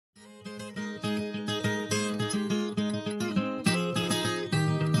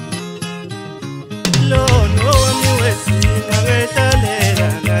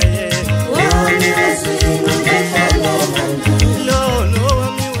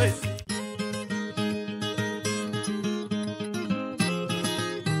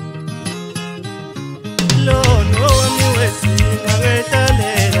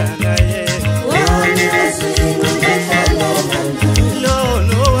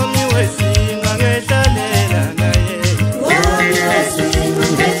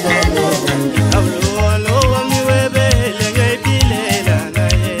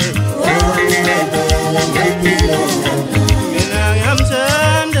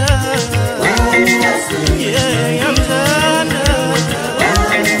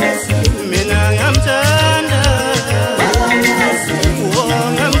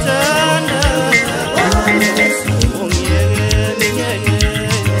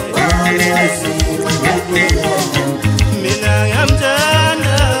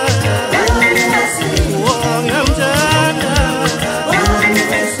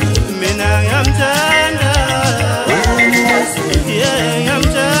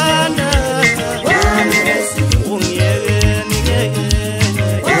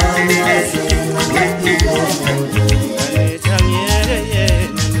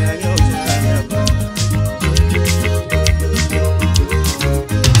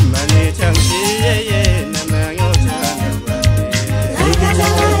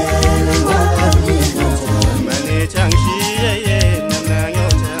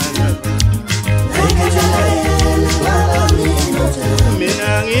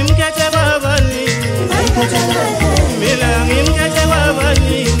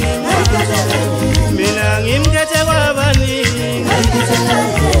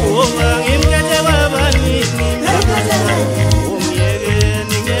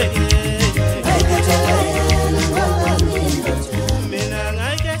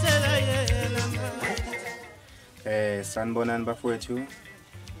Sanibonani bafowethu.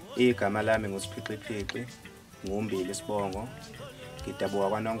 Igama lami nguSphixiphixi, nguMbili Sibongo. Ngidabuka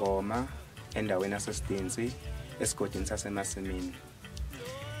KWANONGOMA endaweni yaseSdinsi, ESGODINI SASEMASIMINI.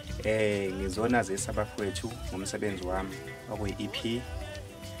 Ngizonazisa bafowethu ngomsebenzi wami okuyi-EP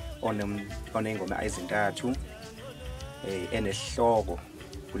onengoma ezintathu enesihloko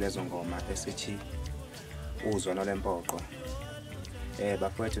kulezo ngoma esithi uzwa nolempoqo.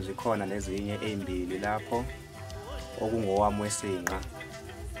 Bafowethu zikhona nezinye ezimbili lapho okungowami wesinqa.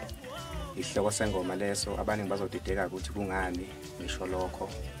 Isihloko sengoma leso abaningi bazodideka ukuthi kungani ngisho lokho,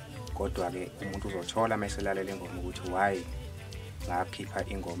 kodwa ke umuntu uzothola mayeselalela ingoma ukuthi why ngakhipha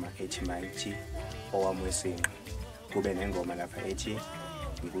ingoma ethi mayithi owami wesinqa. Kube nengoma lapha ethi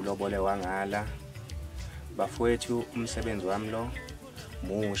ngikulobole wangala. Bafowethu umsebenzi wami lo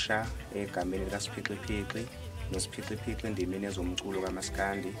musha egameni likaSphixiphixi, noSphixiphixi endimeni ezomculo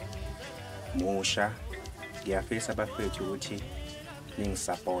kaMaskandi musha. Ngiyafisa bafowethu ukuthi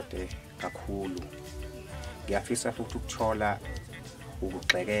ningisupporte kakhulu. Ngiyafisa futhi ukuthola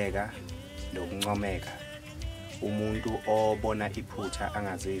ukugxekeka nokuncomeka. Umuntu obona iphutha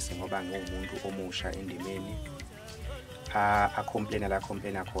angazisi ngoba ngumuntu omusha endimeni, complain la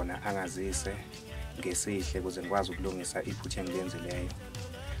complain khona angazise ngesihle kuze ngikwazi ukulungisa iphutha engilenzileyo.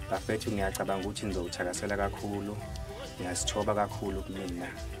 Bafethu ngiyacabanga ukuthi nizowuthakasela kakhulu, ngiyasithoba kakhulu kumina.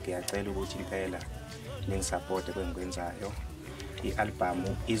 Ngiyacela ukuthi impela ningisupporte kwengikwenzayo.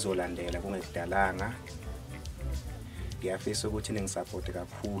 I-album izolandela kungekudalanga. Ngiyafisa ukuthi ningisupporte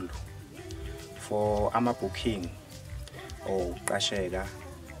kakhulu for ama-booking uqasheka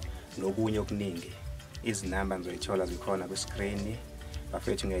nokunye okuningi. Izinamba nizoyithola zikhona ku-screen.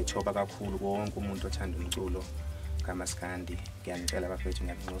 Bafethu ngiyayithoba kakhulu wonke umuntu othanda umculo kaMaskandi. Ngiyanicela bafethu,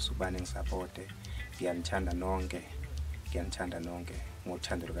 ngiyanxusa ukuba ningisupporte. Ngiyanithanda nonke, ngiyanithanda nonke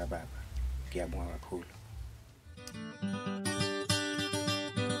ngothando lukaBaba. Ngiyabonga kakhulu.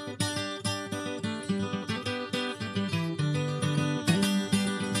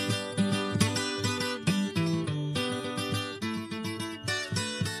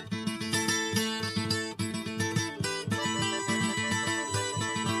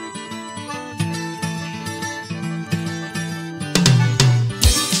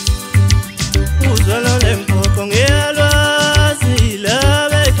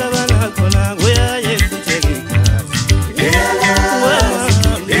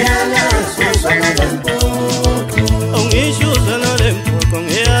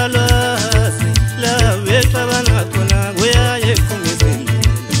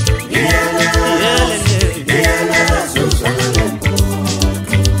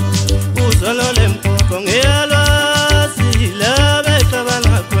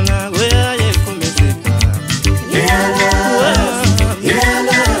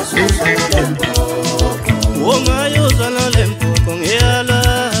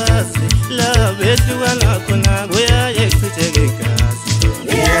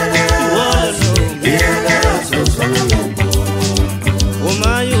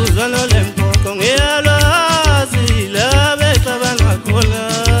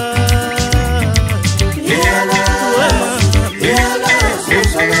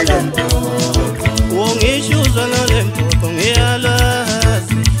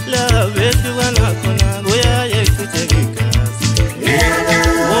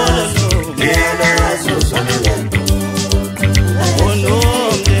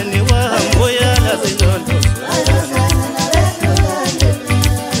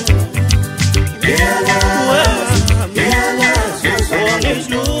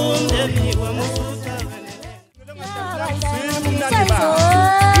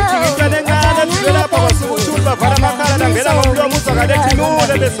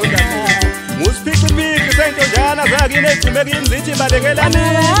 Ngusphixiphixi sentonjana zakine thumeka imzithi balekelani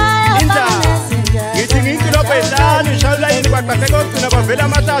indaba. Ngithi ngicilophe enhlanu ishawula yini kwaqase kokugcina kwavela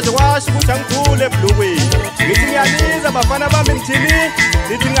amashaje kwasho ukuthi angikhule ebhlukweni. Ngithi ngiyaliza bafana bami ngithini,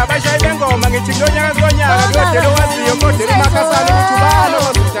 nithi ngabashayi bengoma ngithi kulonyaka kulonyaka kuyodela owaziyo kodela uMakhasana ukuthi ubani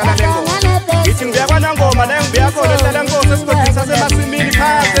ozodala le ngoma. Ngithi ngibuya KWANONGOMA la engibuya khona ehlala Nkosi esigodini SASEMASIMINI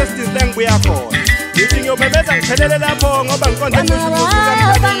phakathi eSdinsi la engibuya khona. Ngithi ngiyobebeza ngiphelele lapho ngoba ngiqonde ngisho